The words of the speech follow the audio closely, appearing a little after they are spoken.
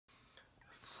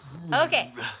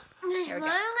Okay. Here we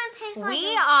go.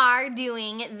 We are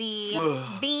doing the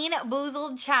Bean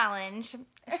Boozled Challenge.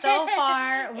 So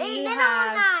far, we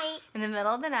have... In the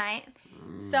middle of the night.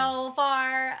 So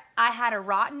far, I had a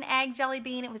rotten egg jelly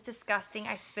bean. It was disgusting.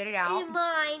 I spit it out.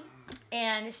 Mine.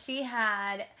 And she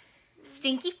had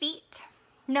stinky feet.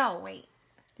 No, wait.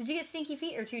 Did you get stinky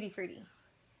feet or Tutti Frutti?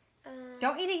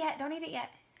 Don't eat it yet. Don't eat it yet.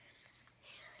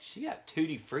 She got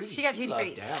Tutti Frutti. She got Tutti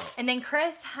Frutti. And then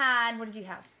Chris had, what did you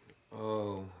have?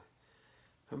 Oh,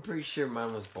 I'm pretty sure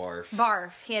mine was barf.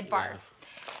 Barf. He had barf.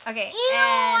 Yeah. Okay. Ew,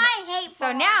 I hate barf.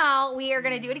 So now we are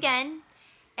going to do it again.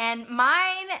 And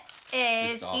mine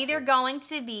is either going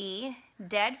to be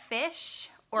dead fish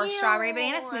or strawberry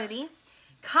banana smoothie.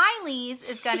 Kylie's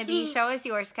is going to be, show us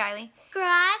yours, Kylie.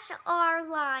 Grass or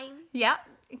lime. Yep.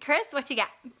 Chris, what you got?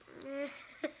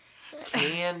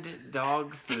 Canned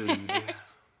dog food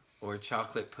or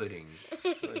chocolate pudding.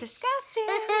 Disgusting.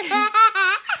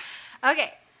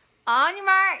 Okay. On your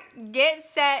mark, get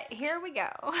set, here we go.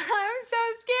 I'm so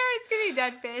scared it's going to be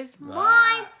dead fish.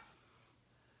 Lime.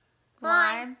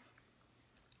 Lime.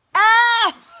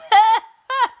 Ah!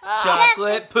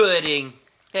 Chocolate pudding.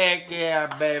 Heck yeah,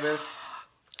 baby.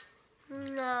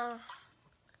 No.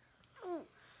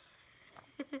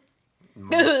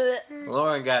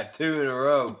 Lauren got 2 in a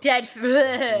row. Dead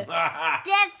fish.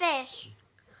 Dead fish.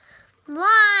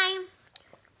 Lime.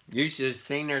 You should have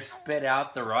seen her spit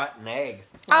out the rotten egg.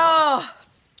 Oh.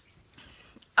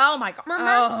 Oh my God. Mama.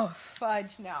 Oh,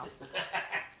 fudge, no.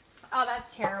 Oh,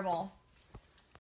 that's terrible.